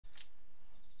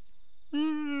Hi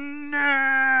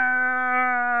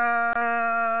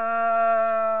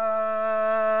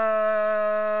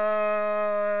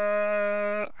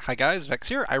guys, Vechs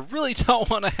here. I really don't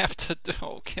want to have to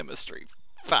do chemistry.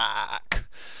 Fuck.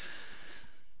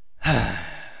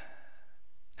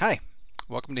 Hi.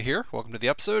 Welcome to here. Welcome to the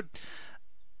episode.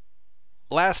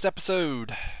 Last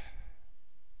episode.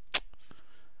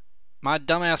 My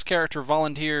dumbass character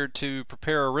volunteered to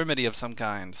prepare a remedy of some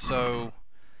kind, so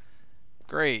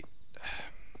great.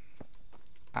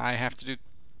 I have to do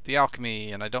the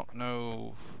alchemy, and I don't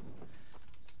know.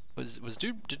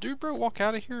 Did Dude Bro walk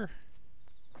out of here?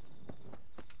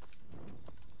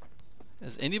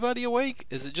 Is anybody awake?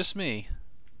 Is it just me?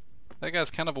 That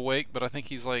guy's kind of awake, but I think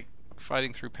he's like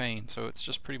fighting through pain, so it's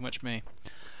just pretty much me.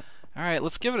 Alright,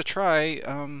 let's give it a try.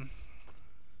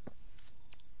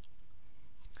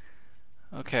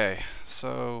 Okay,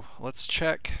 so let's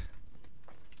check.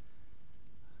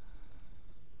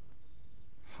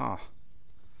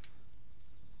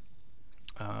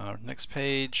 Next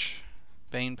page.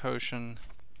 Bane Potion.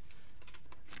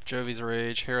 Jovi's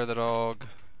Rage. Hair of the Dog.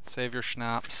 Save your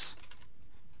schnapps.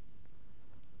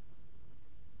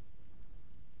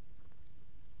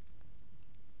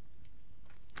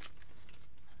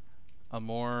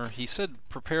 More. He said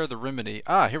prepare the remedy.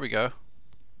 Ah, here we go.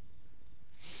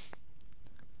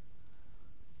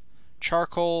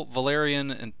 Charcoal,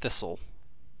 valerian, and thistle.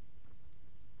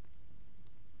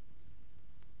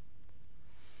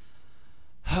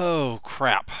 Oh,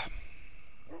 crap.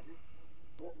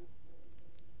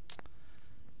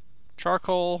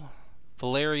 Charcoal,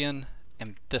 valerian,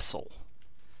 and thistle.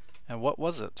 And what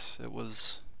was it? It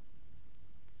was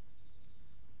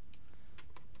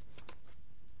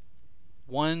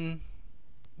 1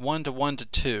 to 1 to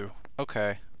 2.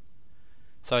 Okay.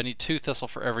 So I need 2 thistle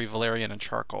for every valerian and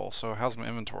charcoal. So how's my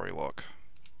inventory look?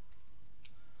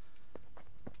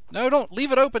 No, don't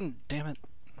leave it open! Damn it.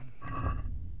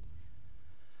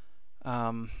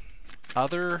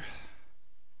 Other...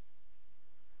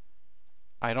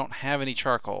 I don't have any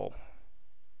charcoal.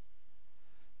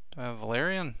 Do I have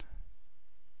valerian?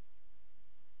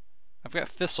 I've got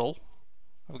thistle.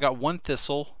 I've got 1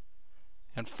 thistle.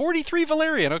 And 43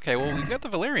 valerian! Okay, well we've got the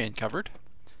valerian covered.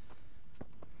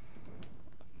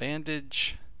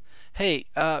 Bandage. Hey,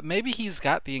 maybe he's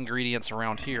got the ingredients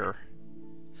around here.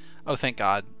 Oh, thank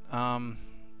God.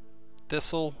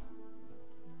 Thistle.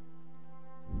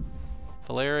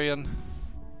 Valerian.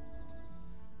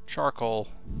 Charcoal.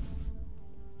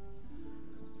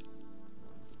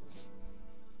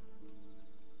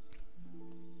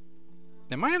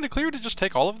 Am I in the clear to just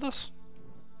take all of this?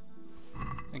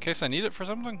 In case I need it for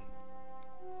something?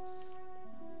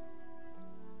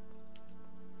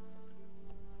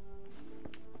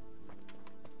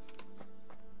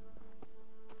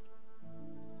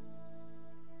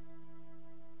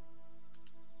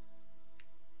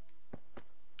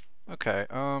 Okay,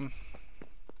 alright.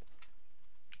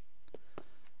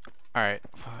 Oh,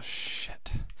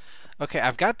 shit. Okay,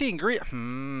 I've got the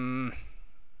ingredient.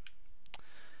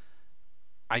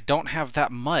 I don't have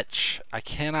that much. I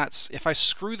cannot... If I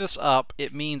screw this up,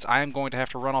 it means I am going to have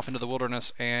to run off into the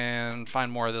wilderness and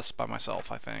find more of this by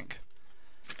myself, I think.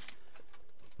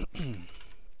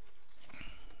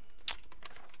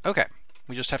 Okay.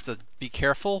 We just have to be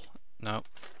careful. No.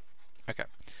 Okay.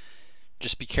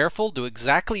 Just be careful. Do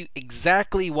exactly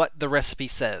what the recipe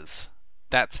says.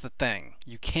 That's the thing.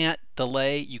 You can't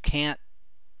delay. You can't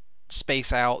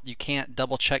space out. You can't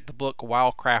double check the book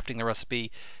while crafting the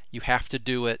recipe. You have to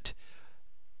do it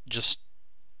just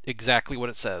exactly what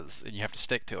it says, and you have to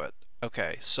stick to it.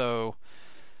 Okay, so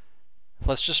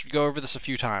let's just go over this a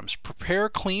few times. Prepare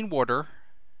clean water,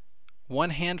 1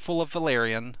 handful of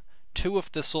valerian, 2 of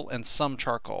thistle, and some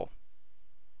charcoal.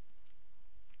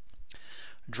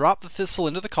 Drop the thistle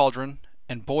into the cauldron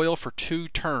and boil for 2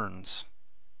 turns.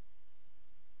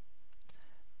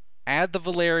 Add the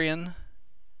valerian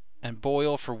and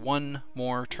boil for 1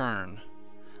 more turn.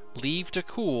 Leave to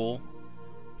cool.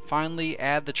 Finally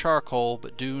add the charcoal,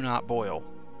 but do not boil.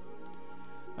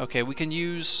 Okay, we can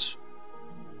use...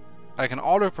 I can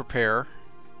auto-prepare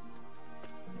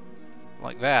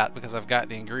like that because I've got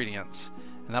the ingredients.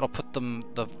 And that'll put them,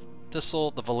 the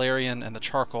thistle, the valerian, and the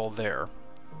charcoal there.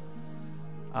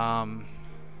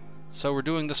 So we're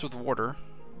doing this with water.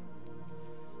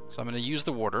 So I'm going to use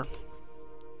the water.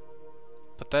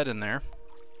 Put that in there.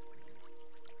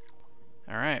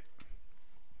 Alright.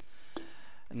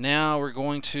 Now we're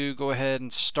going to go ahead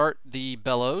and start the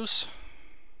bellows.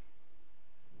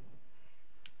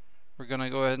 We're going to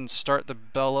go ahead and start the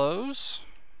bellows.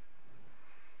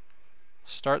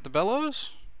 Start the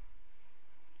bellows?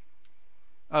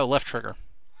 Oh, left trigger.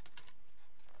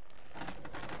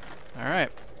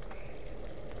 Alright.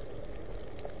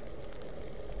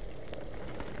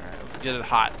 Alright, let's get it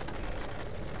hot.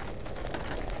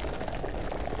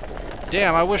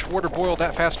 Damn, I wish water boiled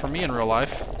that fast for me in real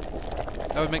life.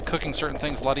 That would make cooking certain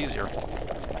things a lot easier.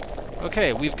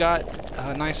 Okay, we've got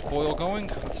a nice boil going.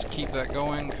 Let's keep that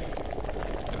going.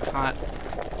 Get it hot.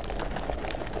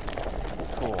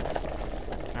 Cool.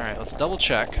 Alright, let's double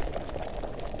check.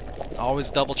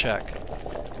 Always double check.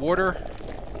 Water,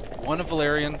 1 of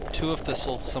valerian, 2 of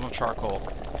thistle, some of charcoal.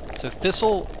 So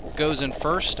thistle goes in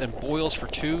first and boils for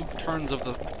 2 turns of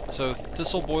the... So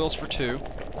thistle boils for 2.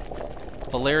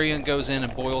 Valerian goes in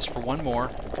and boils for 1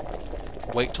 more.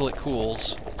 Wait till it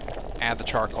cools. Add the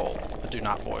charcoal, but do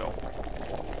not boil.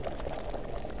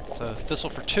 So thistle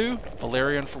for 2,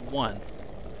 valerian for 1.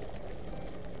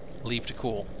 Leave to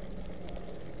cool.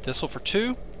 Thistle for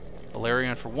 2,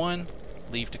 valerian for 1,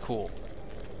 leave to cool.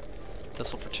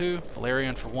 Thistle for 2,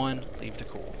 valerian for 1, leave to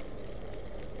cool.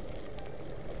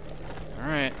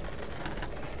 Alright.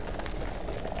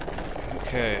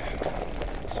 Okay.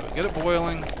 So we get it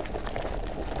boiling.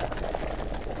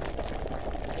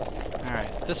 Alright,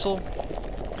 thistle.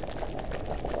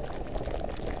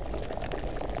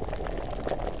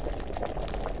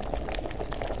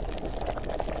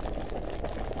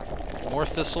 More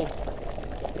thistle.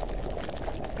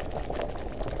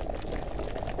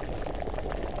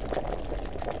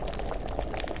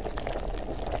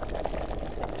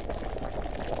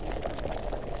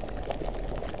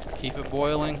 Keep it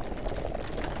boiling.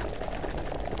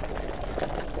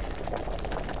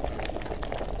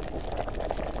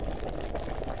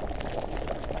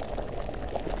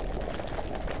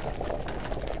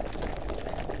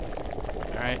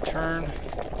 Alright, turn.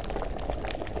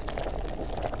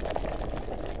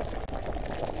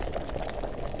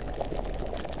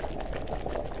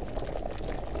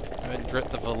 Go ahead and grit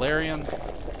the valerian.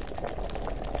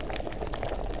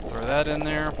 Throw that in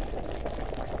there.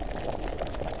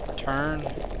 Turn.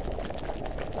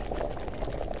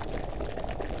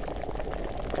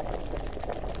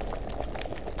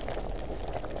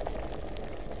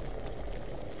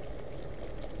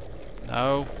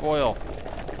 No, boil.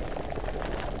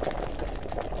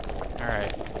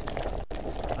 Alright.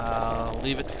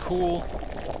 Leave it to cool.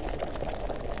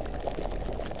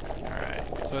 Alright,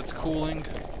 so it's cooling.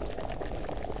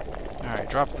 Alright,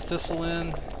 drop the thistle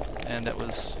in, and that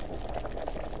was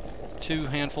 2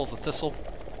 handfuls of thistle.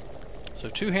 So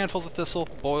 2 handfuls of thistle,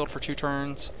 boiled for 2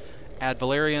 turns. Add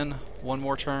valerian, 1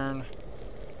 more turn.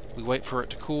 We wait for it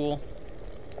to cool.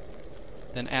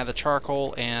 Then add the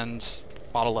charcoal and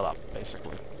bottle it up,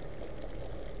 basically.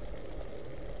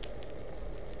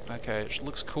 Okay, it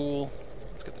looks cool.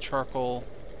 Let's get the charcoal.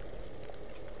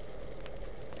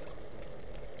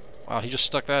 Wow, he just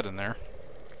stuck that in there.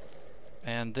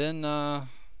 And then,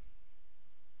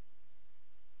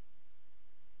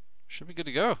 should be good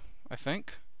to go, I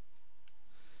think.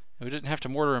 We didn't have to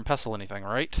mortar and pestle anything,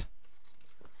 right?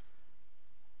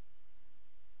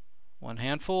 1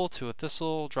 handful, 2 of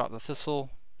thistle, drop the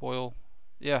thistle, boil.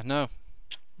 Yeah, no,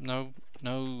 and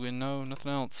no,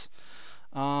 nothing else.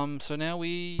 So now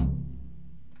we...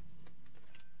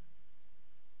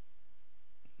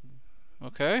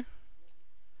 Okay.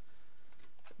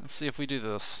 Let's see if we do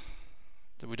this.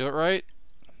 Did we do it right?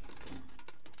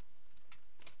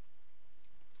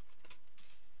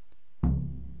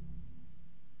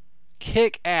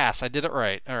 Kick ass. I did it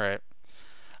right. Alright.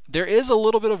 There is a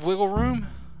little bit of wiggle room.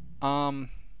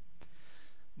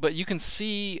 But you can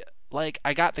see, like,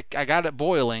 I got it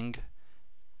boiling,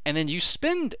 and then you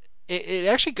spend... It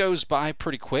actually goes by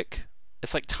pretty quick.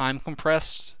 It's like time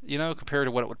compressed, you know, compared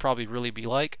to what it would probably really be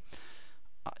like.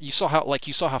 You saw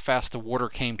how fast the water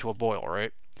came to a boil,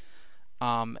 right?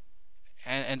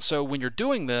 And so when you're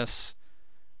doing this,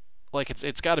 like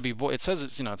it's got to be it says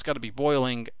it's got to be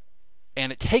boiling,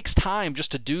 and it takes time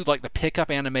just to do like the pickup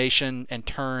animation and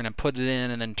turn and put it in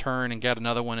and then turn and get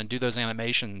another one and do those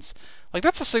animations. Like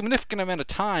that's a significant amount of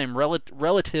time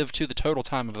relative to the total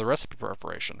time of the recipe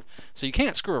preparation. So you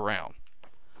can't screw around.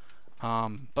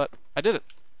 But I did it.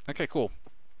 Okay, cool.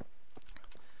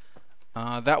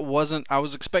 That wasn't... I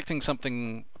was expecting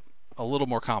something a little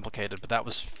more complicated, but that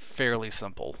was fairly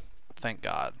simple. Thank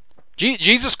God.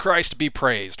 Jesus Christ be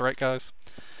praised, right, guys?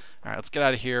 Alright, let's get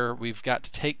out of here. We've got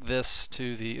to take this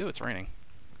to the... Ooh, it's raining.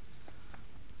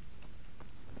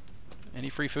 Any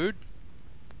free food?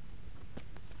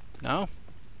 No?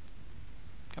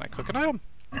 Can I cook an item?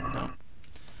 No.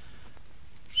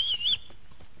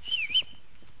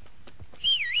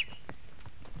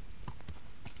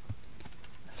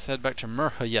 Let's head back to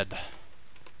Murhayed.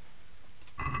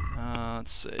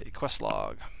 Let's see. Quest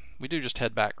log. We do just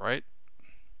head back, right?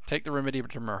 Take the remedy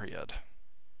to Murriad.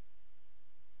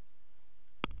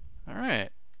 Alright.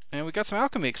 And we got some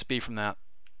alchemy XP from that.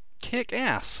 Kick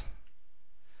ass.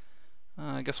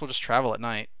 I guess we'll just travel at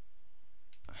night.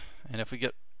 And if we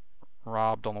get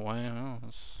robbed on the way, well,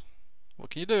 what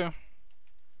can you do?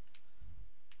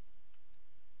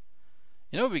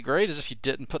 You know what would be great is if you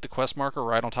didn't put the quest marker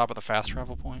right on top of the fast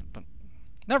travel point, but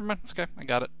never mind, it's okay, I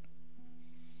got it.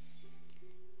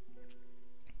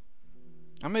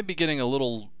 I may be getting a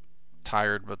little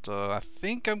tired, but I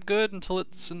think I'm good until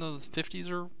it's in the 50s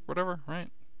or whatever, right?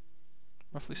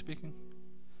 Roughly speaking.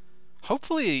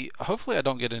 Hopefully I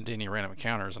don't get into any random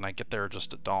encounters and I get there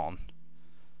just at dawn.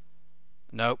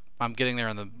 Nope, I'm getting there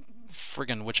in the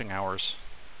friggin' witching hours.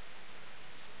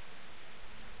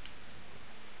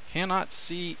 Cannot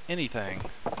see anything.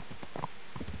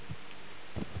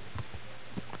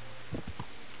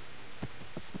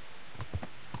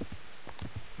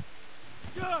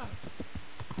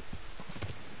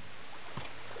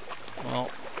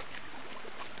 Well,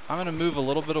 I'm gonna move a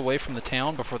little bit away from the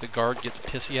town before the guard gets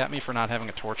pissy at me for not having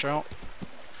a torch out.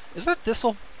 Is that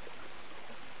thistle?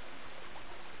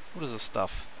 What is this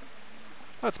stuff?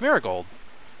 Oh, it's marigold.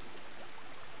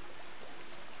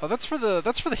 Oh, this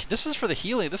is for the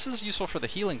healing. This is useful for the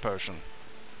healing potion.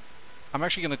 I'm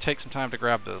actually gonna take some time to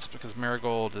grab this because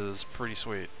marigold is pretty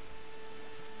sweet.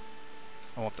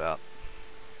 I want that.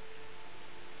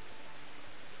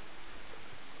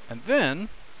 And then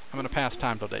I'm gonna pass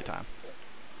time till daytime.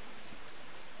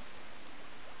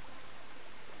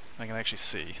 I can actually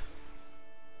see.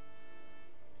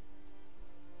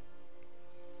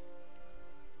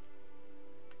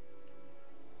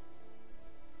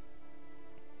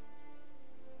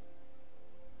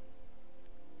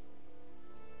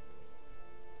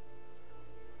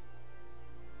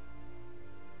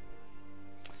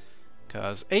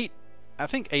 Because I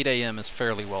think 8 a.m. is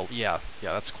fairly well, yeah,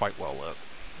 that's quite well lit.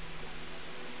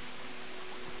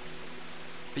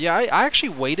 But yeah, I actually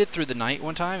waited through the night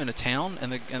one time in a town,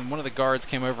 and one of the guards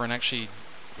came over and actually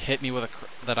hit me with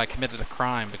that I committed a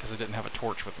crime because I didn't have a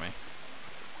torch with me.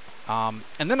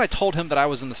 And then I told him that I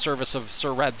was in the service of Sir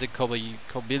Radzig,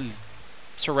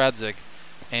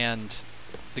 and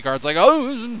the guard's like, "Oh,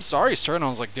 I'm sorry, sir," and I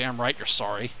was like, "Damn right, you're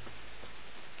sorry.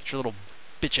 Get your little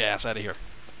bitch ass out of here.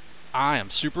 I am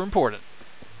super important.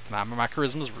 My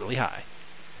charisma's really high."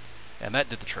 And that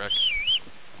did the trick.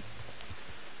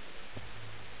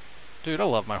 Dude, I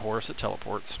love my horse. It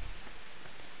teleports.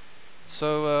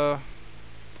 So,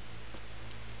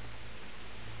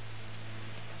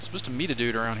 supposed to meet a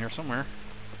dude around here somewhere.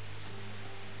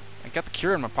 I got the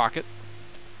cure in my pocket.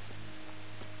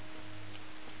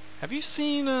 Have you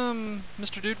seen,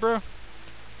 Mr. Dude Bro?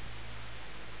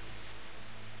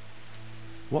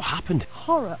 What happened?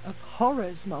 Horror of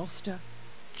horrors, Master.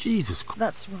 Jesus Christ.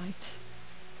 That's right.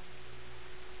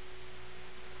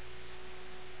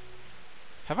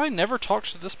 Have I never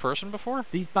talked to this person before?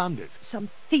 These bandits. Some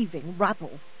thieving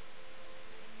rabble.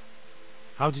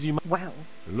 How did you... Well,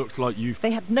 It looks like you've...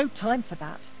 they had no time for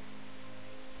that.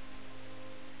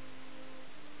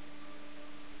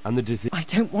 And the disease... I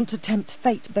don't want to tempt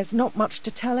fate. There's not much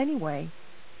to tell anyway.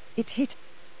 It hit...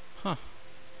 Huh.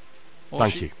 Well,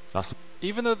 Thank you. That's...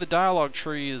 Even though the dialogue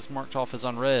tree is marked off as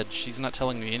unread, she's not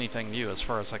telling me anything new as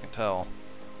far as I can tell.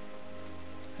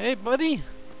 Hey, buddy!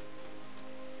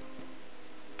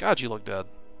 God, you look dead.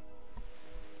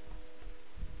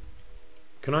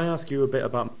 Can I ask you a bit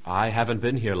about... I haven't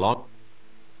been here long.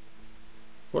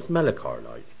 What's Melikar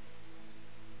like?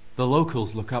 The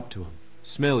locals look up to him.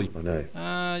 Smell you. I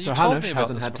know. You Sir told Hanush me about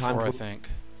hasn't this had time before, I to- think.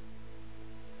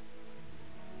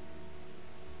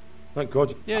 Thank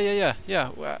God. Yeah.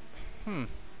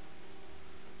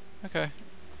 Okay.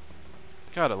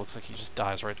 God, it looks like he just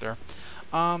dies right there.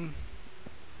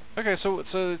 Okay, so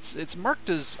it's marked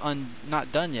as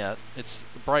not done yet. It's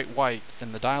bright white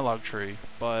in the dialogue tree,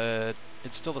 but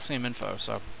it's still the same info,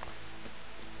 so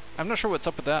I'm not sure what's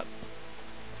up with that.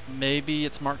 Maybe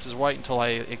it's marked as white until I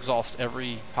exhaust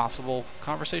every possible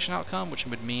conversation outcome, which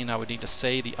would mean I would need to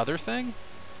say the other thing.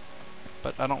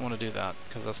 But I don't want to do that,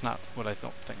 because that's not what I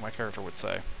don't think my character would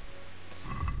say.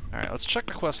 Alright, let's check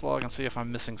the quest log and see if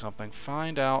I'm missing something.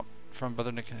 Find out from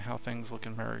Brother Nick how things look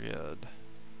in Murriad.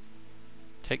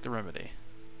 Take the remedy.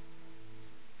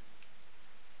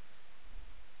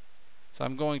 So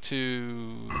I'm going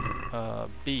to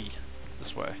B,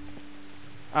 this way.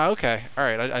 Okay,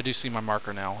 alright, I do see my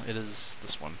marker now. It is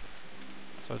this one.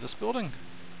 So this building?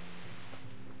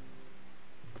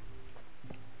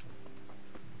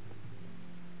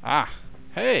 Ah,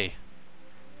 hey!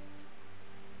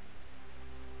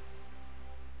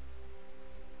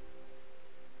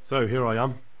 So, here I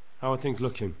am. How are things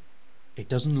looking? It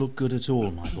doesn't look good at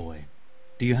all, my boy.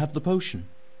 Do you have the potion?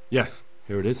 Yes,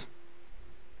 here it is.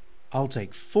 I'll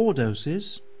take 4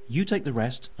 doses, you take the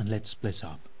rest, and let's split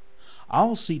up.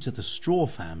 I'll see to the Straw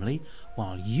family,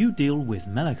 while you deal with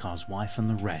Melikar's wife and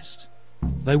the rest.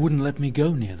 They wouldn't let me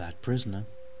go near that prisoner.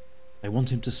 They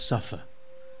want him to suffer.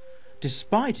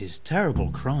 Despite his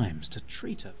terrible crimes, to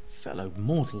treat a fellow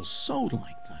mortal soul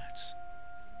like that.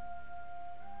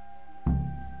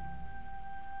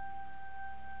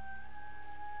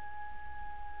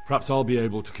 Perhaps I'll be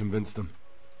able to convince them.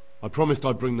 I promised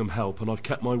I'd bring them help, and I've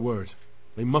kept my word.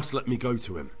 They must let me go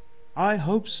to him. I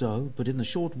hope so, but in the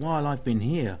short while I've been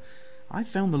here, I've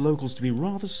found the locals to be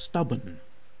rather stubborn.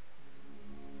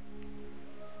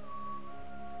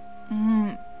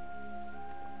 No.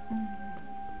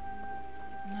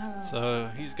 So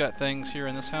he's got things here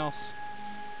in this house,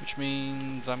 which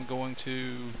means I'm going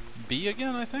to B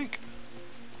again, I think.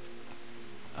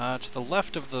 To the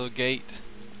left of the gate.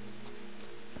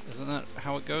 Isn't that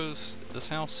how it goes? This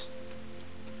house?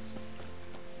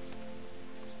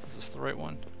 Is this the right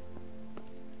one?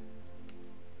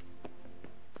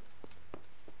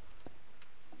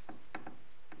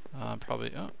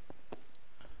 Probably. Oh.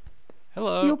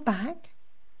 Hello. You're back?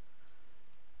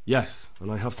 Yes,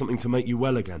 and I have something to make you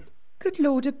well again. Good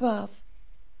Lord above.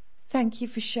 Thank you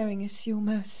for showing us your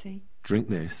mercy. Drink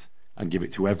this and give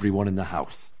it to everyone in the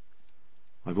house.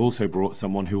 I've also brought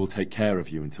someone who will take care of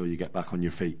you until you get back on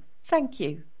your feet. Thank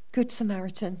you, Good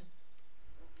Samaritan.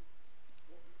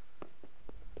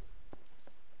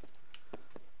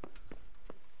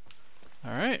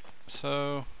 Alright,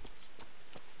 so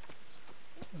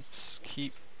let's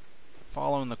keep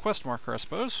following the quest marker, I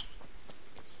suppose.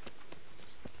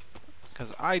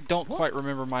 Because I don't quite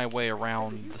remember my way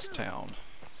around this town.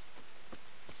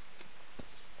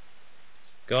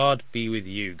 God be with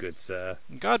you, good sir.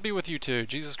 God be with you too.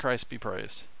 Jesus Christ be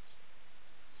praised.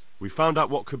 We found out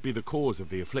what could be the cause of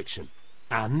the affliction.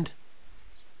 And?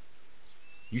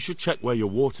 You should check where your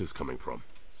water's coming from.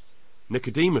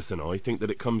 Nicodemus and I think that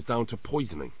it comes down to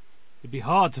poisoning. It'd be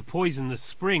hard to poison the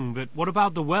spring, but what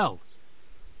about the well?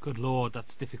 Good Lord,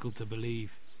 that's difficult to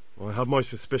believe. I have my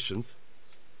suspicions.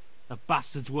 The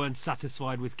bastards weren't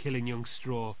satisfied with killing young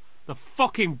Straw. The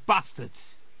fucking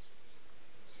bastards!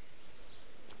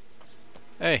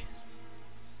 Hey.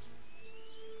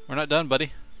 We're not done,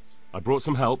 buddy. I brought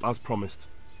some help, as promised.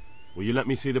 Will you let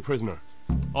me see the prisoner?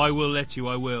 I will let you,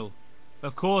 I will.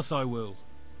 Of course I will.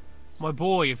 My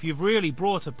boy, if you've really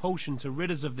brought a potion to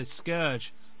rid us of this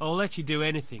scourge, I'll let you do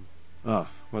anything.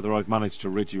 Whether I've managed to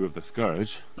rid you of the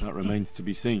scourge, that remains to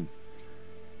be seen.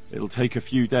 It'll take a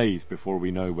few days before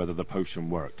we know whether the potion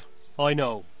worked. I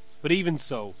know, but even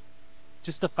so,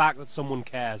 just the fact that someone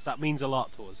cares, that means a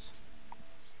lot to us.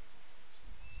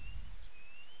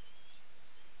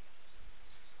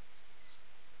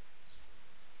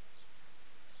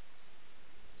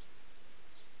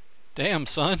 Damn,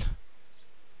 son.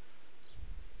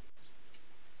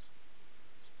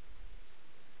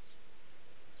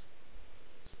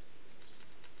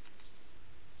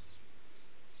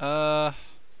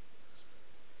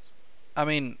 I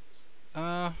mean,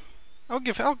 I'll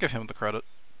give him the credit.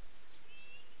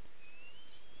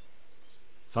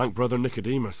 Thank Brother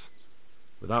Nicodemus.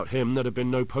 Without him, there'd have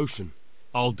been no potion.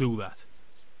 I'll do that.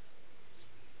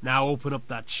 Now open up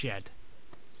that shed.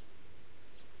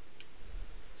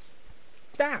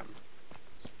 Damn!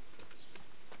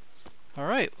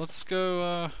 Alright, let's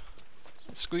go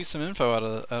squeeze some info out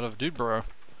of Dudeboro.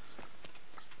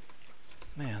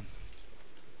 Man.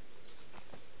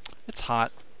 It's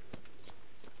hot.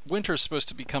 Winter's supposed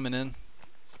to be coming in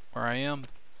where I am.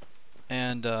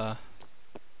 And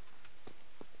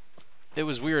it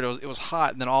was weird. It was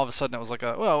hot, and then all of a sudden it was like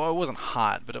well, it wasn't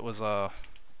hot, but it was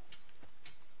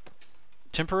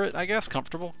temperate, I guess,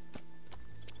 comfortable.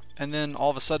 And then all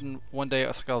of a sudden one day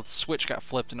it's like a switch got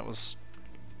flipped and it was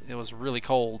really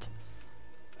cold.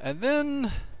 And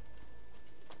then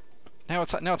now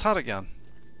it's hot again.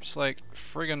 Just like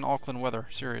friggin' Auckland weather,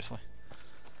 seriously.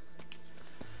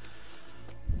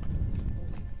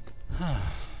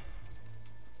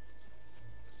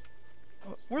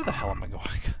 Where the hell am I going?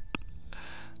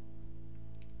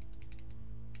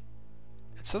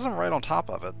 It says I'm right on top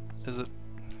of it. Is it?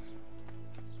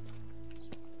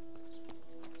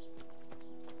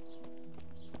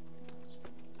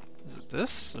 Is it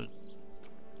this? Or...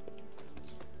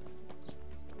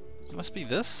 It must be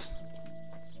this?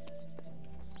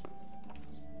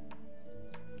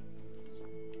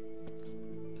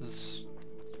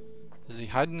 Is he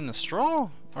hiding in the straw?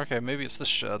 Okay, maybe it's this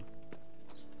shed.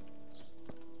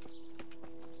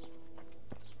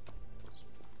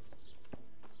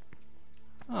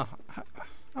 Oh,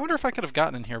 wonder if I could have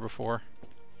gotten in here before.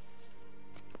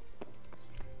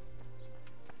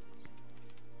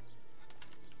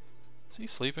 Is he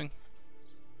sleeping?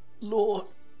 Lord,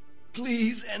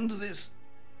 please end this.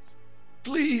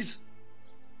 Please.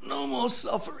 No more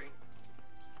suffering.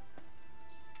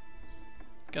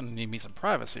 Gonna need me some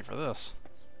privacy for this.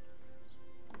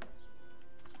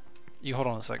 You hold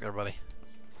on a sec there, buddy.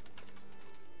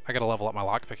 I gotta level up my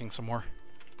lockpicking some more.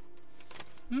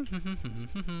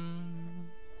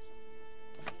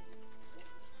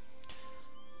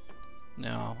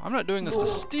 No, I'm not doing this to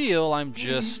steal, I'm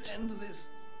just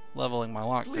leveling my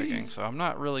lockpicking, so I'm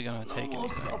not really gonna take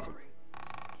anything.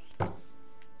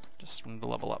 Just wanted to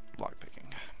level up lockpicking.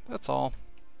 That's all.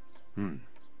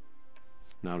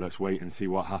 Now let's wait and see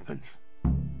what happens.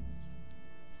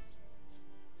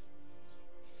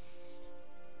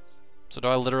 So do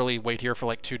I literally wait here for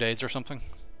like 2 days or something?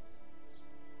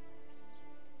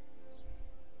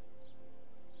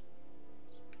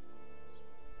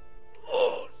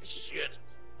 Oh, shit.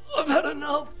 I've had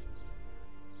enough.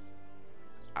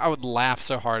 I would laugh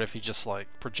so hard if he just like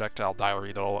projectile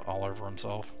diarrhea all over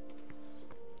himself.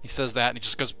 He says that and he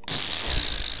just goes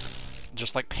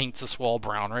just like paints this wall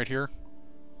brown right here.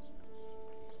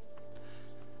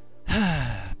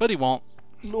 But he won't.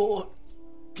 Lord,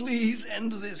 please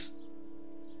end this.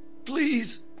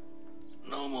 Please.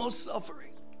 No more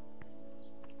suffering.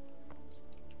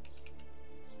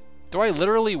 Do I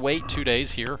literally wait 2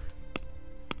 days here?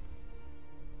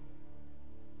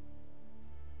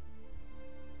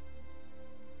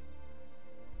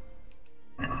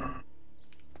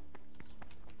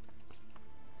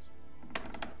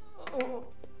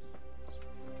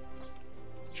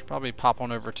 Should probably pop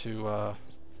on over to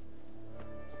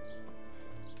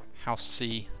House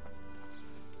C.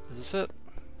 Is this it?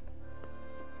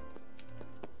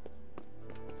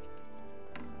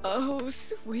 Oh,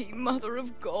 sweet mother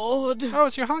of God. Oh,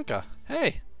 it's Johanka.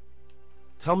 Hey.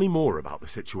 Tell me more about the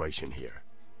situation here.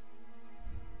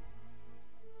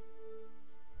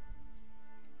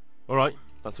 All right,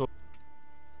 that's all.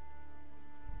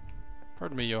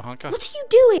 Pardon me, Johanka. What are you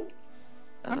doing?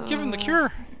 I'm giving the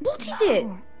cure. What is it?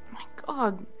 Oh, my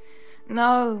God.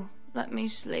 No, let me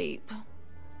sleep.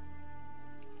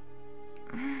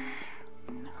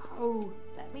 No,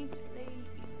 let me sleep.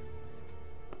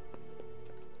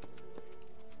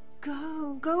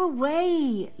 Go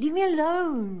away. Leave me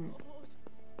alone.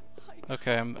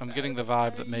 Okay, I'm getting the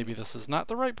vibe that maybe this is not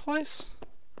the right place.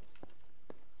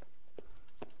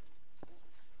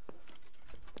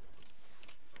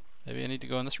 Maybe I need to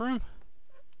go in this room.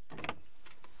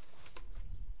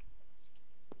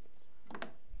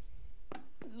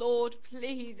 Lord,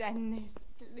 please end this.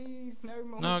 Please, no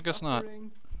more. No, I guess not.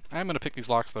 suffering. I am going to pick these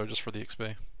locks though, just for the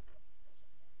XP.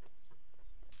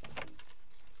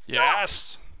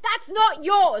 Yes! That's not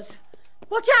yours!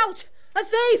 Watch out! A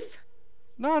thief!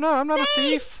 No, I'm not a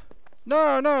thief.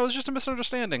 No, it was just a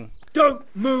misunderstanding. Don't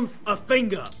move a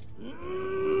finger!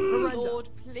 Lord,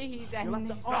 please end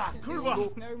this.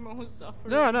 Please, no more suffering.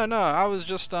 No, I was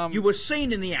just, You were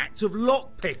seen in the act of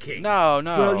lockpicking. No.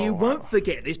 Well, you won't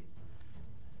forget this.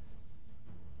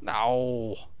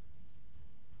 No.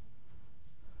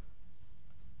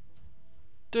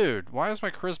 Dude, why is my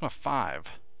charisma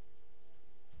 5?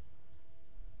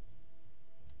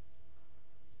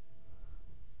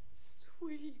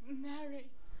 Sweet Mary,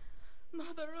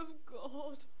 Mother of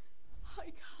God, I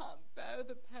can't bear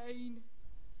the pain.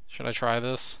 Should I try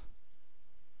this?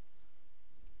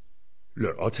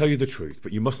 Look, I'll tell you the truth,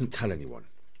 but you mustn't tell anyone.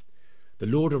 The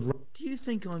Lord of... Do you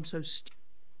think I'm so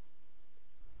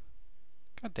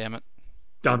God damn it.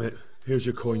 Damn it. Here's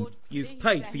your coin. Lord, You've please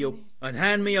paid for end your... this. And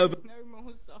hand me over... No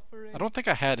more suffering. I don't think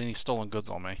I had any stolen goods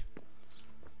on me.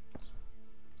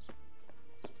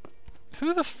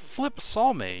 Who the flip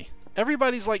saw me?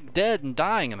 Everybody's like dead and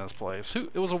dying in this place.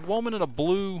 It was a woman in a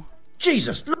blue...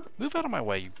 Jesus, look! Move out of my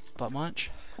way, you butt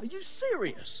munch. Are you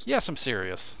serious? Yes, I'm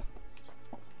serious.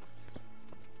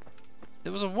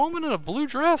 It was a woman in a blue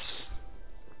dress.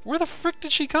 Where the frick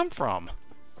did she come from?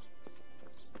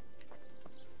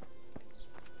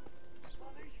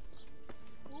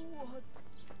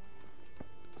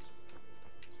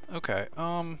 Okay,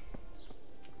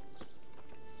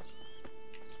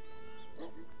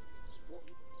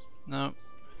 no.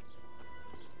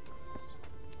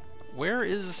 Where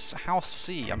is house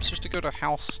C? I'm supposed to go to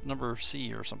house number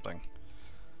C or something.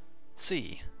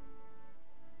 C.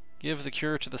 Give the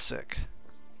cure to the sick.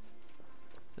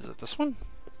 Is it this one?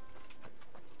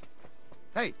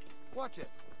 Hey, watch it.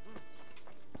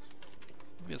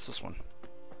 Maybe it's this one.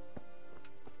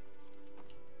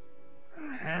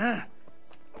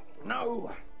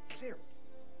 No. Clear.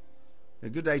 A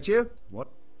good day to you. What?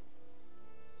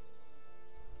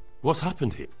 What's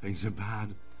happened here? Things are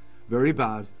bad. Very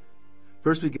bad.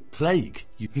 First we get... Plague?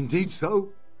 Indeed so.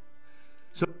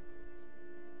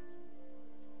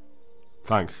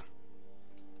 Thanks.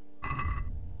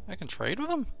 I can trade with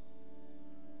him?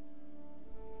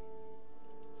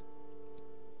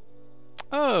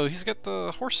 Oh, he's got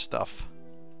the horse stuff.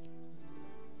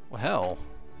 Well, hell.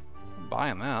 I'm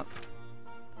buying that.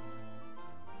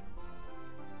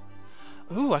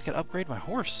 Ooh, I could upgrade my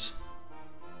horse.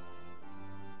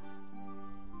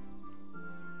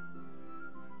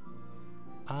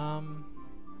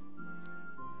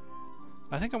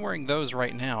 I think I'm wearing those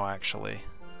right now, actually.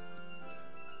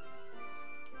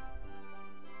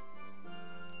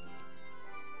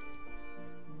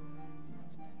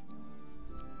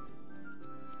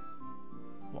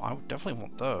 Well, I would definitely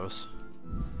want those.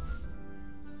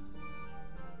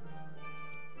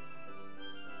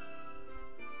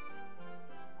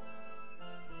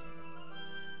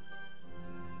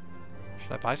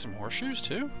 Should I buy some horseshoes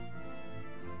too?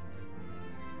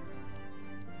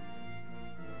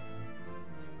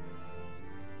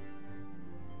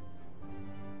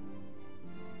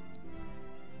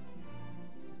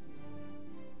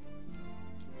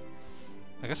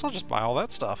 I guess I'll just buy all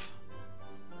that stuff.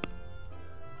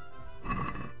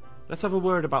 Let's have a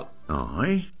word about...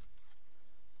 Aye?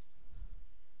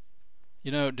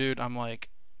 You know, dude, I'm like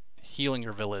healing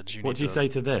your village. What do you say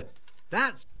to this?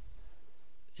 That's...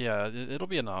 Yeah, it'll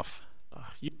be enough.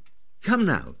 Come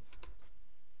now.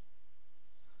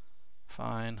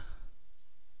 Fine.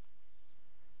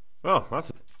 Oh,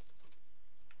 that's...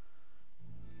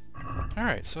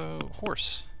 Alright, so,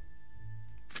 horse.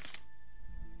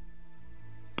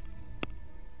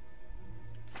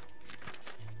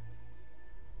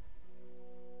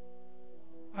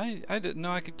 I didn't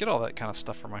know I could get all that kind of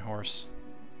stuff for my horse.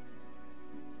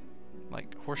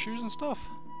 Like horseshoes and stuff?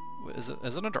 Is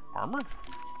it under armor?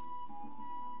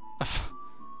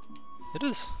 It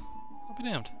is. I'll be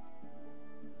damned.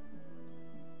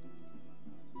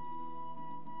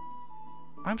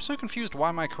 I'm so confused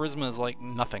why my charisma is like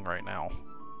nothing right now.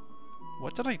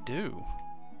 What did I do?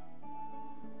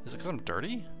 Is it because I'm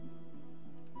dirty?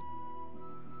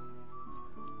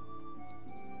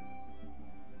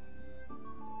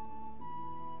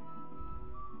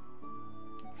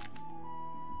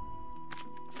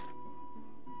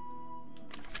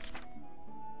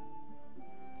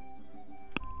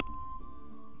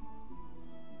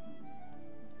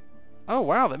 Oh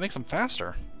wow, that makes them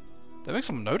faster. That makes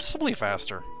them noticeably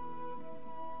faster.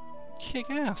 Kick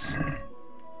ass.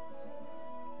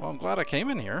 Well, I'm glad I came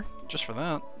in here, just for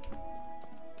that.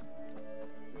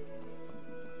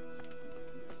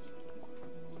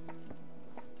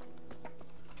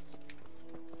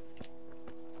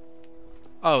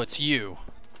 Oh, it's you.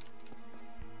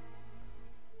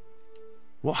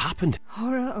 What happened?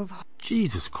 Horror of...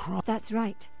 Jesus Christ. That's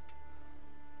right.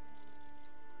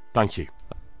 Thank you.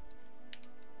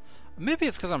 Maybe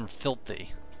it's because I'm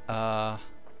filthy. Let's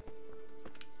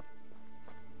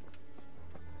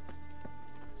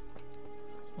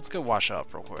go wash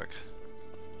up real quick.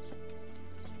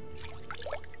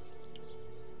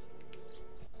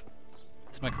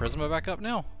 Is my charisma back up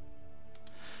now?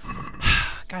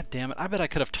 God damn it. I bet I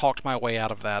could have talked my way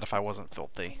out of that if I wasn't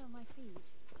filthy. On my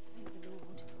feet. Thank the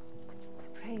Lord.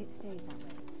 Pray it stays that way.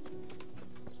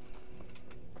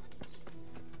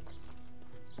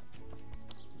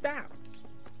 Down.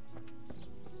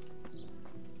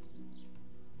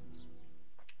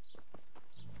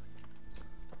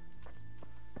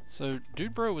 So,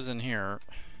 Dude Bro was in here.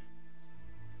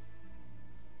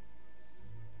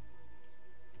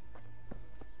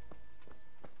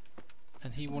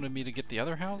 And he wanted me to get the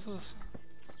other houses?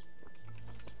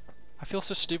 I feel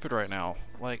so stupid right now.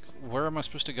 Like, where am I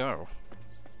supposed to go?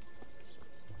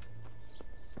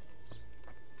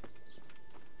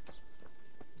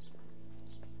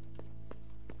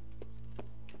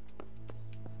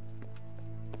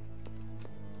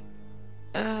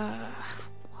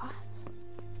 What?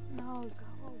 No,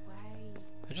 go away.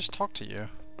 I just talked to you.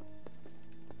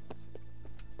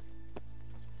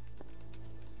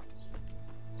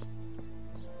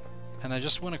 And I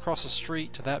just went across the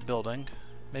street to that building.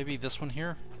 Maybe this one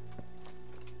here?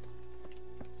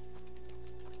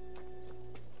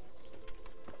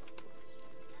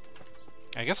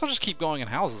 I guess I'll just keep going in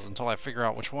houses until I figure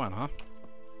out which one, huh?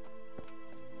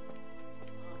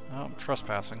 Oh, I'm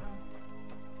trespassing.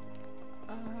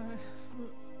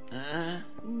 No,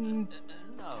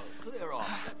 clear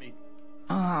off. Let me...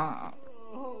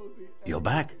 You're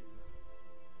back?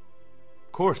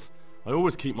 Of course. I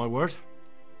always keep my word.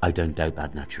 I don't doubt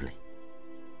that, naturally.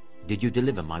 Did you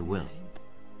deliver my will?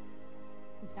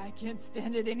 I can't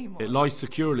stand it anymore. It lies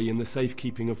securely in the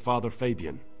safekeeping of Father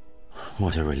Fabian.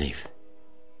 What a relief.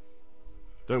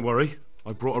 Don't worry,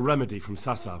 I brought a remedy from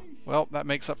Sasau. Well, that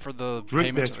makes up for the Drink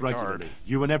payment this to the regularly, guard.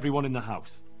 you and everyone in the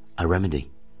house. A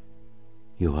remedy?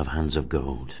 You have hands of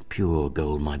gold, pure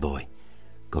gold, my boy.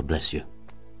 God bless you.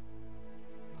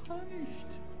 Punished?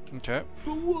 Okay.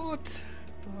 For what?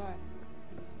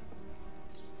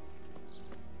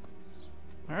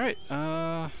 Alright,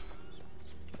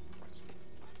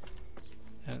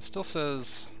 and it still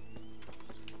says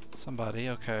somebody.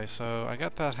 Okay, so I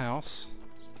got that house.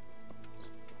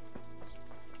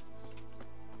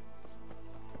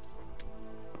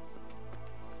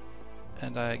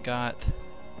 And I got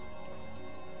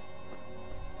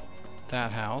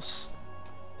that house.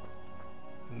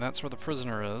 And that's where the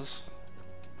prisoner is.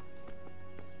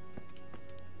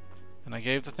 And I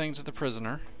gave the thing to the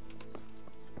prisoner.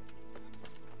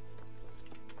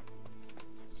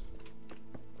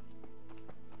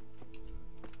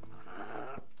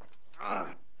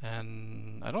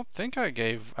 And I don't think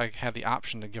I had the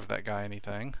option to give that guy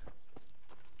anything.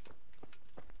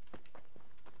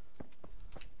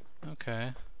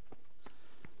 Okay.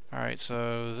 Alright,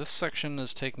 so this section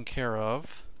is taken care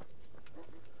of.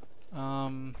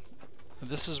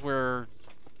 This is where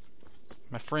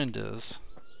my friend is.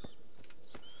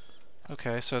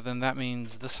 Okay, so then that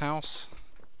means this house.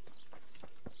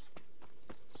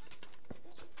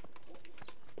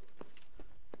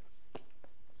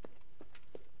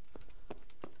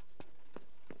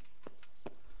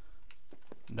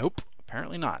 Nope,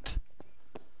 apparently not.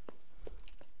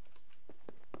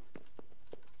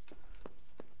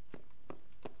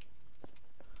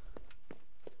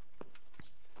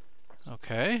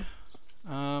 Okay.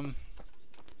 I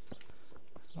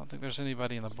don't think there's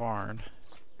anybody in the barn.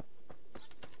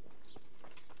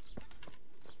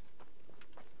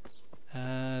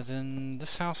 Then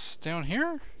this house down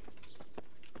here?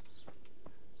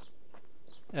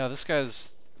 Yeah, this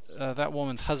guy's... that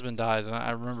woman's husband died, and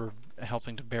I remember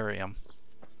helping to bury him.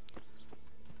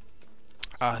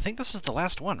 I think this is the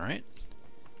last one, right?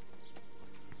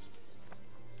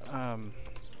 I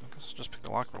guess I'll just pick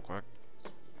the lock real quick.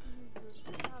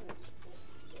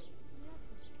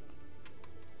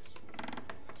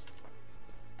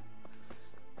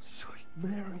 Sweet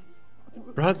Mary.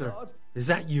 Brother, is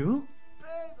that you?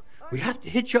 We have to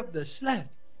hitch up the sled.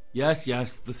 Yes,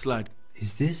 the sled.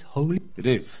 Is this holy? It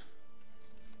is.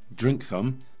 Drink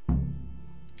some.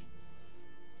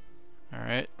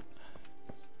 Alright.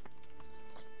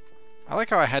 I like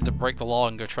how I had to break the law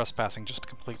and go trespassing just to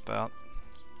complete that.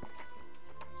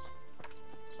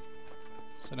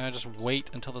 So now I just wait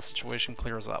until the situation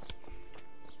clears up.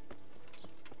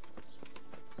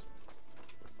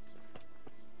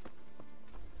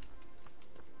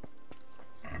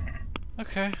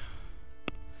 Okay.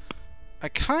 I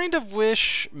kind of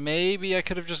wish maybe I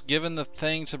could have just given the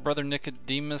thing to Brother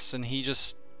Nicodemus and he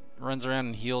just runs around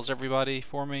and heals everybody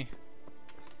for me.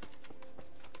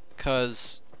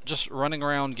 Because just running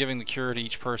around giving the cure to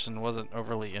each person wasn't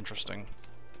overly interesting.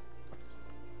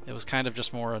 It was kind of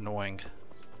just more annoying.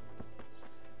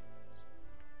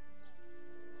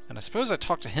 And I suppose I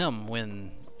talked to him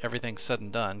when everything's said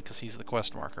and done, because he's the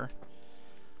quest marker.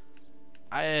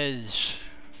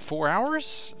 4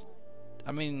 hours?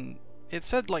 I mean, it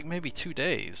said like maybe 2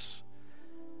 days.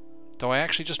 Do I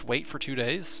actually just wait for 2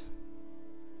 days?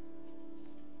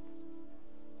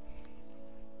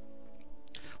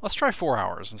 Let's try 4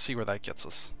 hours and see where that gets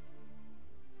us.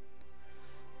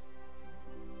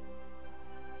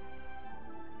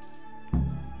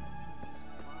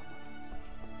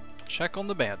 Check on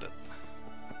the bandit.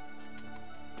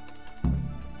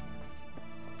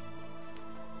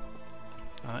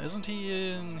 Isn't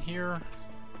he in here?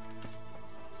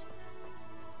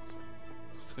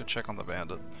 Let's go check on the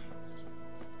bandit.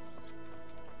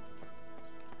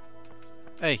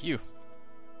 Hey, you.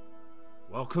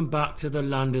 Welcome back to the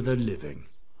land of the living.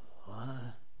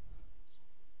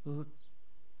 What?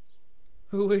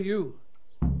 Who are you?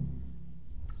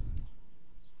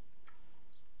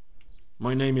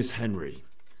 My name is Henry,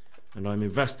 and I'm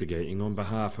investigating on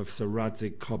behalf of Sir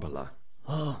Radzig Kobyla.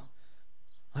 Oh,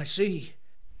 I see.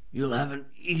 You'll have an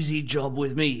easy job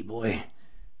with me, boy.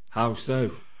 How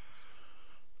so?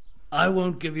 I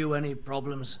won't give you any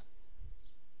problems.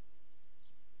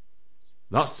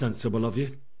 That's sensible of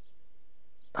you.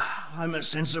 I'm a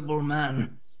sensible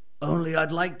man. Only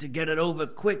I'd like to get it over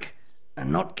quick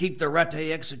and not keep the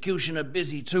Rattay executioner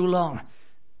busy too long,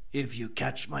 if you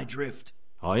catch my drift.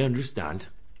 I understand.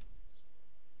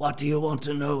 What do you want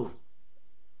to know?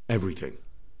 Everything.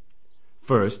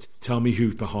 First, tell me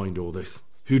who's behind all this.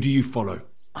 Who do you follow?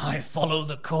 I follow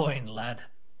the coin, lad.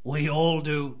 We all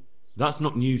do. That's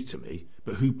not news to me,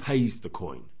 but who pays the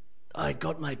coin? I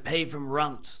got my pay from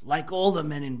Runt, like all the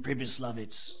men in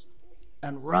Pribyslavitz.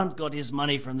 And Runt got his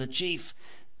money from the chief,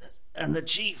 and the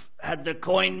chief had the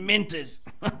coin minted.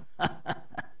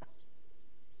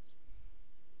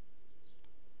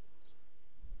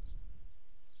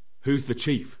 Who's the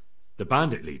chief? The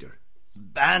bandit leader?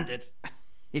 Bandit?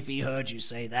 If he heard you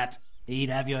say that, he'd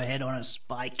have your head on a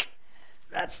spike.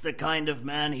 That's the kind of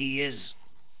man he is.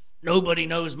 Nobody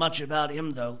knows much about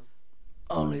him, though.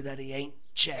 Only that he ain't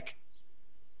Czech.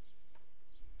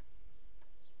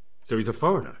 So he's a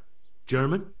foreigner?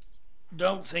 German?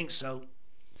 Don't think so.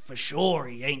 For sure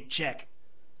he ain't Czech.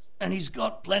 And he's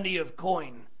got plenty of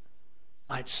coin.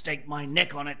 I'd stake my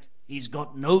neck on it. He's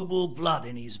got noble blood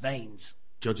in his veins.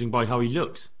 Judging by how he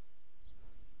looks?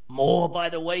 More by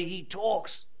the way he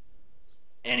talks.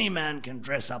 Any man can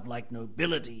dress up like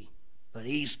nobility, but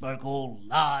he spoke all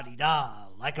la-di-da,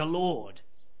 like a lord.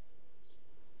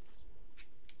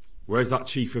 Where's that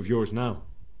chief of yours now?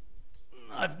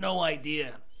 I've no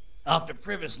idea. After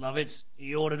Pribyslavitz,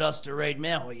 he ordered us to raid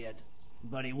Merhoyet,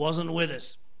 but he wasn't with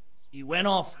us. He went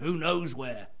off who knows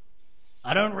where.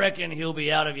 I don't reckon he'll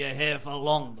be out of your hair for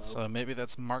long, though. So maybe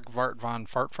that's Mark Vart von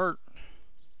Fartfurt?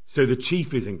 So the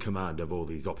chief is in command of all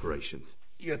these operations?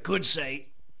 You could say.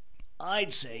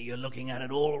 I'd say you're looking at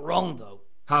it all wrong, though.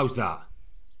 How's that?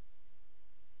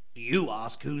 You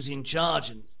ask who's in charge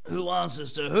and who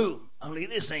answers to who, only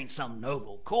this ain't some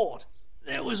noble court.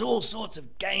 There was all sorts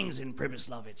of gangs in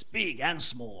Pribyslavitz, big and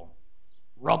small.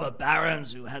 Robber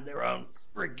barons who had their own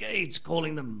brigades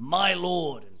calling them my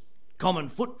lord, and common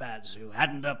footpads who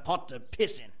hadn't a pot to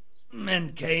piss in.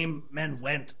 Men came, men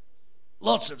went.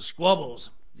 Lots of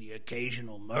squabbles, the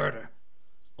occasional murder.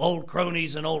 Old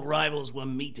cronies and old rivals were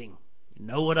meeting. You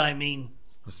know what I mean?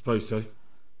 I suppose so.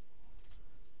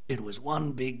 It was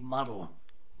one big muddle.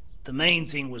 The main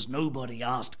thing was nobody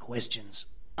asked questions.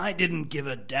 I didn't give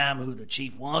a damn who the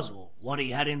chief was, or what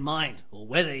he had in mind, or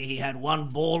whether he had one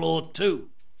ball or two.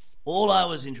 All I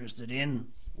was interested in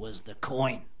was the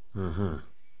coin. Uh-huh.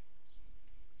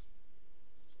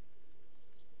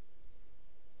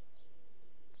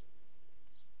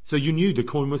 So you knew the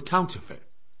coin was counterfeit?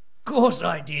 Course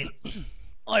I did.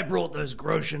 I brought those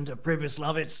groschen to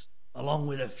Pribyslavitz, along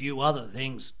with a few other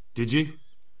things. Did you?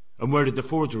 And where did the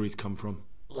forgeries come from?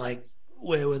 Like,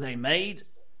 where were they made?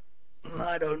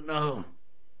 I don't know.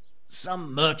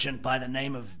 Some merchant by the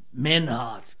name of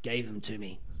Menhart gave them to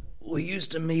me. We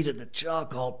used to meet at the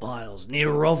charcoal piles near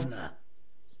Rovna,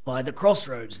 by the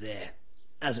crossroads there.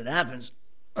 As it happens,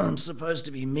 I'm supposed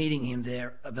to be meeting him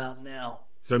there about now.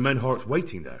 So Menhart's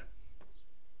waiting there?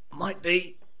 Might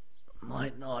be,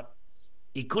 might not.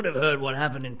 He could have heard what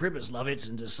happened in Pribyslavitz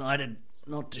and decided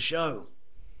not to show.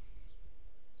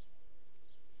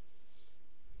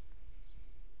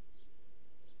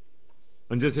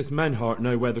 And does this Menhart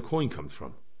know where the coin comes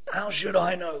from? How should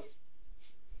I know?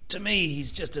 To me,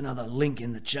 he's just another link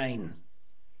in the chain.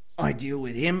 I deal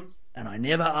with him, and I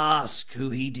never ask who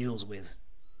he deals with.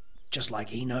 Just like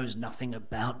he knows nothing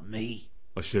about me.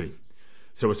 I see.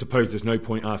 So I suppose there's no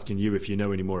point asking you if you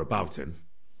know any more about him.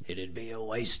 It'd be a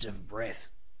waste of breath.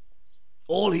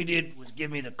 All he did was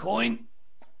give me the coin,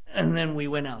 and then we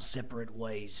went our separate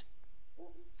ways.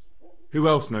 Who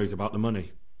else knows about the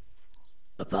money?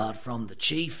 Apart from the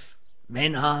chief,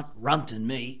 Menhart, Runt and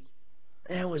me,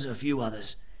 there was a few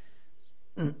others.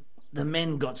 The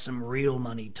men got some real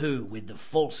money too, with the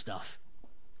false stuff.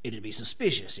 It'd be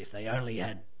suspicious if they only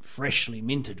had freshly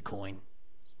minted coin.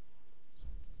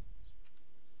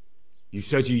 You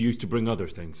said you used to bring other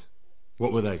things.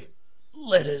 What were they?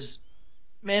 Letters.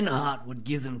 Menhart would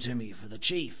give them to me for the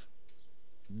chief.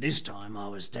 This time I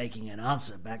was taking an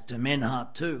answer back to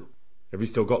Menhart too. Have you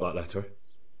still got that letter?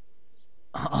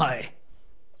 Aye.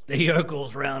 The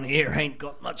yokels round here ain't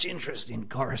got much interest in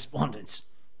correspondence,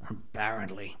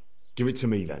 apparently. Give it to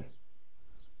me then.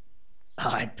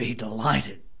 I'd be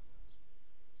delighted.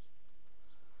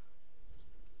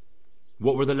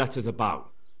 What were the letters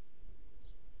about?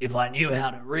 If I knew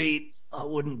how to read, I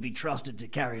wouldn't be trusted to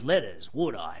carry letters,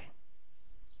 would I?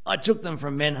 I took them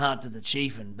from Menhart to the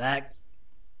chief and back.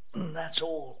 That's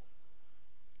all.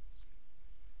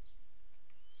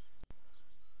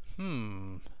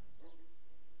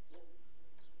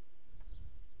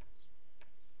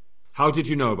 How did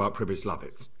you know about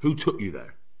Pribyslavitz? Who took you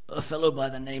there? A fellow by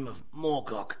the name of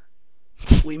Moorcock.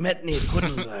 We met near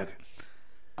Kuddenberg.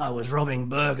 I was robbing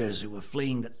burghers who were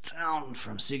fleeing the town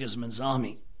from Sigismund's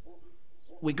army.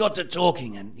 We got to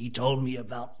talking and he told me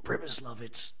about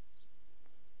Pribyslavitz.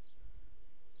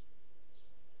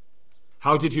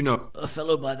 How did you know? A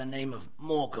fellow by the name of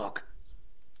Moorcock.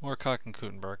 Moorcock and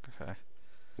Kutenberg, okay.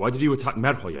 Why did you attack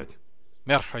Merhoyed?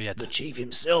 Merhoyed. The chief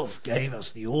himself gave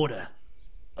us the order.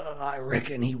 I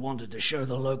reckon he wanted to show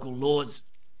the local lords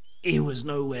he was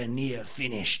nowhere near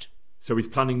finished. So he's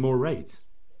planning more raids?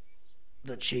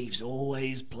 The chief's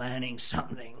always planning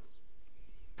something.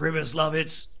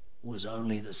 Pribyslavitz was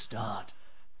only the start.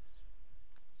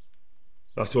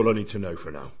 That's all I need to know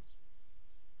for now.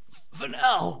 For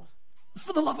now,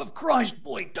 for the love of Christ,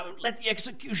 boy, don't let the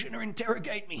executioner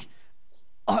interrogate me.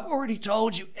 I've already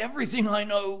told you everything I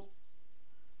know.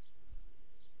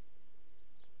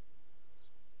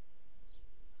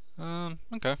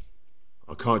 Okay.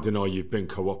 I can't deny you've been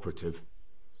cooperative.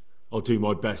 I'll do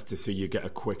my best to see you get a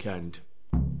quick end.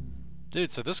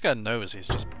 Dude, so this guy knows he's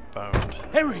just boned.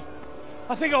 Henry!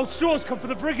 I think old Straw's come for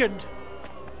the brigand.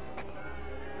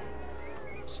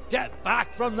 Step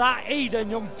back from that Eden,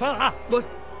 young fella!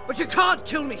 But you can't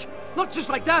kill me! Not just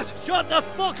like that! Shut the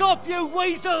fuck up, you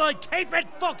weasel, and keep it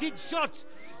fucking shut!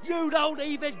 You don't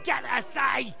even get a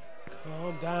say!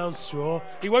 Calm down, Straw.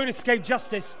 He won't escape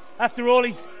justice. After all,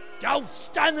 he's... Don't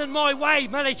stand in my way,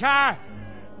 Melikar!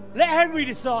 Let Henry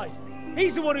decide.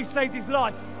 He's the one who saved his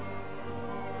life.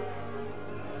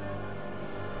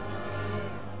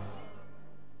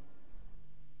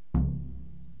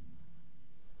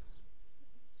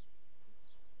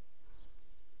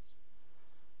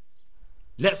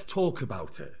 Let's talk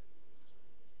about it.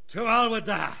 To hell with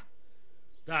that!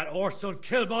 That horse'll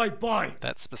kill my boy!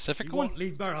 That specific he one? Won't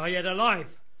leave Merhoyed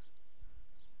alive!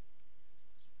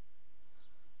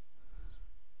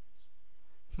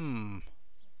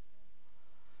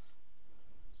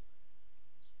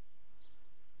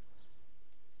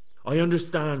 I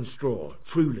understand, Straw,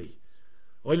 truly.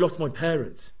 I lost my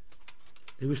parents.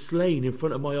 They were slain in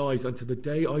front of my eyes, and to the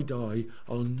day I die,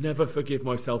 I'll never forgive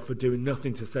myself for doing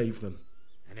nothing to save them.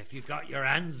 And if you got your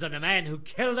hands on the men who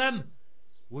killed them,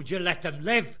 would you let them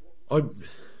live? I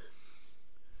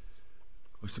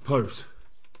suppose.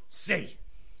 See.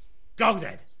 Go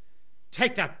then.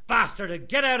 Take that bastard and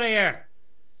get out of here.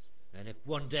 And if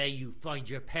one day you find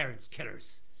your parents'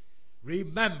 killers,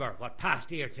 remember what passed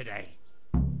here today.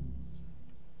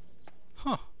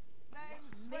 Huh.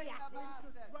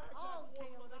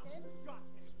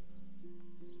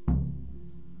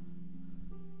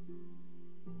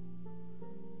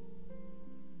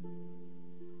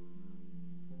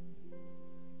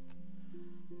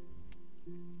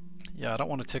 Yeah, I don't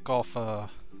want to tick off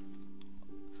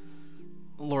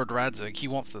Lord Radzig. He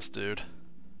wants this dude.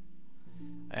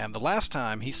 And the last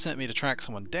time he sent me to track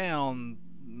someone down,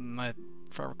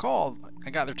 if I recall, I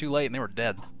got there too late and they were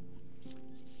dead.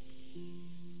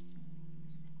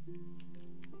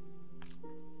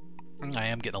 I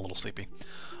am getting a little sleepy.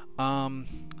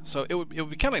 So it would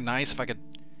be kind of nice if I could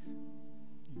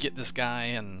get this guy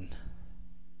in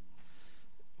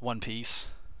one piece.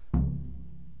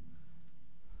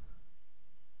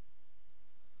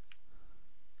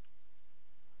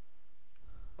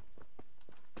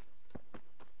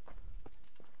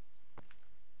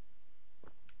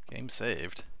 Game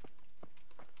saved.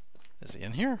 Is he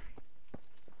in here?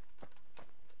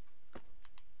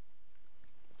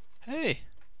 Hey!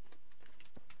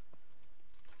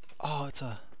 Oh, it's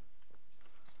a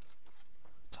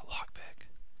lockpick.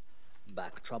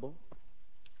 Back trouble?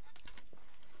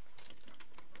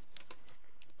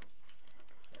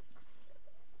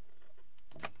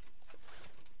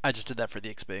 I just did that for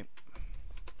the XP.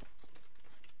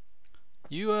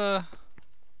 You,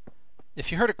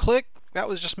 if you heard a click, that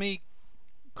was just me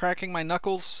cracking my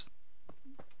knuckles.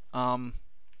 Your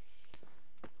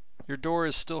door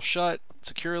is still shut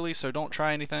securely, so don't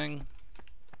try anything.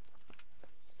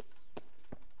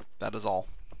 That is all.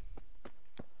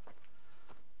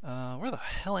 Where the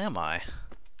hell am I?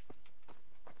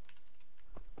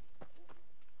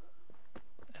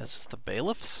 Is this the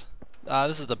bailiffs?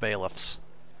 This is the bailiffs.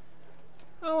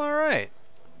 Oh, alright.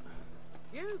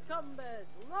 Cucumbers,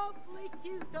 lovely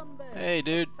cucumbers. Hey,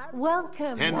 dude.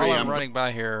 Welcome. Henry, while I'm running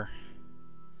by here.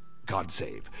 God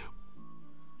save.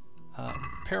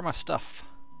 Prepare my stuff.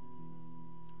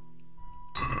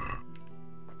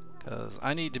 Because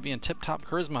I need to be in tip-top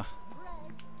charisma.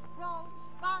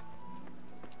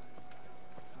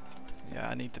 Yeah,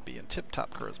 I need to be in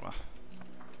tip-top charisma.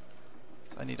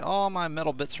 So I need all my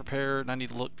metal bits prepared, and I need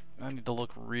to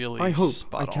look really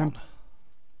spot on.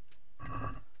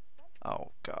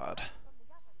 Oh God.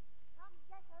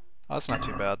 Oh, that's not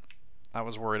too bad. I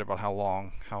was worried about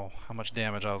how much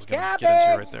damage I was going to get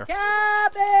into right there.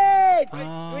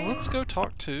 Cabbage! Let's go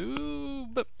talk to...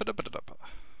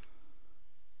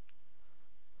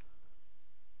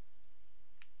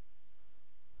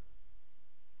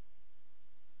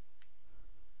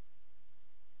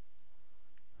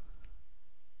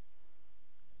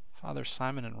 Father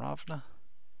Simon and Ravna.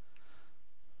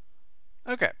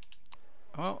 Okay.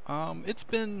 Well, it's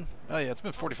been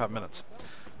 45 minutes.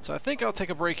 So I think I'll take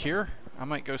a break here. I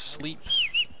might go sleep.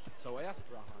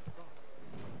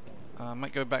 I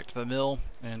might go back to the mill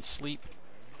and sleep.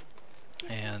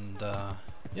 And,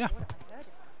 yeah.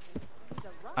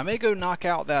 I may go knock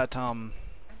out that,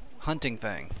 hunting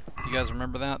thing. You guys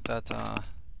remember that?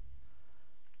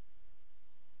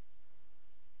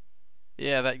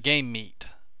 Yeah, that game meat.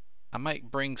 I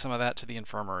might bring some of that to the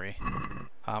infirmary.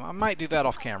 I might do that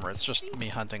off camera. It's just me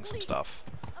hunting some stuff.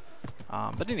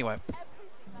 But anyway,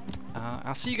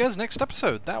 I'll see you guys next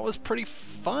episode. That was pretty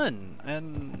fun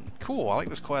and cool. I like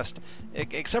this quest.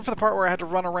 Except for the part where I had to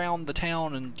run around the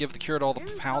town and give the cure to all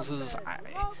the houses.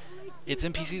 It's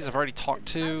NPCs I've already talked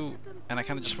to, and I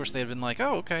kind of just wish they had been like,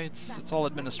 oh, okay, it's all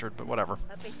administered, but whatever.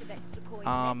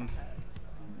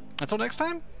 Until next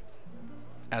time,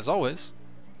 as always,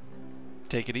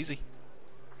 take it easy.